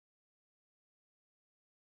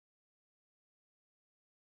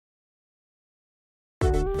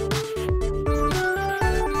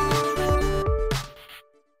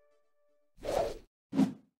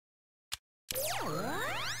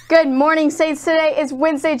Good morning, Saints. Today is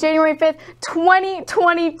Wednesday, January 5th,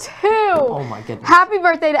 2022. Oh my goodness. Happy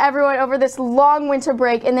birthday to everyone over this long winter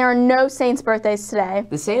break, and there are no Saints birthdays today.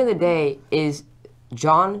 The saint of the day is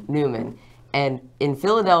John Newman, and in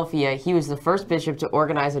Philadelphia, he was the first bishop to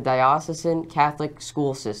organize a diocesan Catholic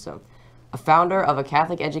school system. A founder of a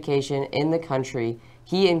Catholic education in the country,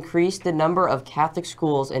 he increased the number of Catholic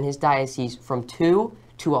schools in his diocese from 2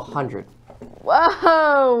 to 100.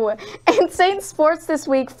 Whoa! In Saints sports this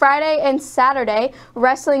week, Friday and Saturday,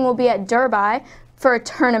 wrestling will be at Derby for a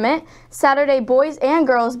tournament. Saturday, boys and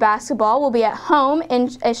girls basketball will be at home in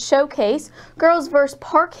a showcase. Girls vs.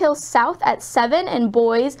 Park Hill South at 7 and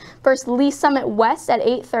boys vs. Lee Summit West at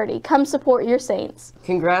 8:30. Come support your Saints.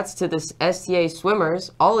 Congrats to the STA swimmers.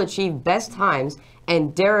 All achieved best times,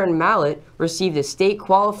 and Darren Mallett received a state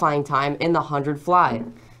qualifying time in the 100 fly.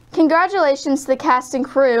 Congratulations to the cast and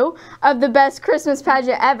crew of the best Christmas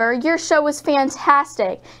pageant ever. Your show was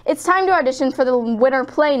fantastic. It's time to audition for the winter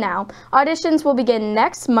play now. Auditions will begin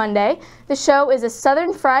next Monday. The show is a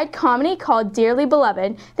Southern fried comedy called Dearly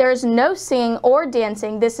Beloved. There is no singing or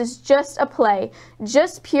dancing. This is just a play,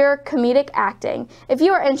 just pure comedic acting. If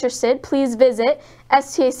you are interested, please visit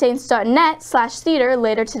stasaints.net/theater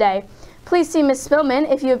later today. Please see Ms.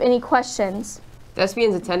 Spillman if you have any questions.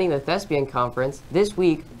 Thespians attending the Thespian Conference this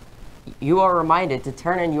week, you are reminded to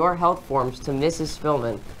turn in your health forms to Mrs.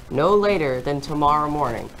 Spillman no later than tomorrow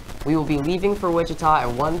morning. We will be leaving for Wichita at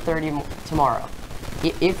 1:30 tomorrow.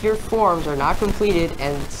 If your forms are not completed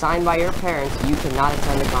and signed by your parents, you cannot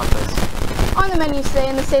attend the conference. On the menu today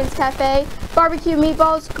in the Saints Cafe, barbecue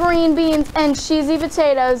meatballs, green beans, and cheesy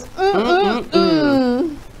potatoes.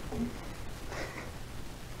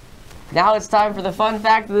 Now it's time for the fun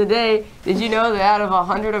fact of the day. Did you know that out of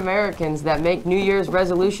 100 Americans that make New Year's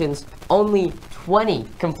resolutions, only 20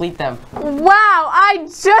 complete them? Wow, I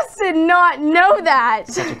just did not know that.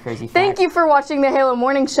 Such a crazy fact. Thank you for watching the Halo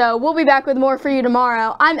Morning Show. We'll be back with more for you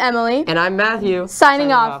tomorrow. I'm Emily. And I'm Matthew.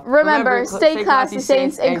 Signing off. Remember, stay classy,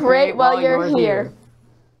 Saints, and create while you're here.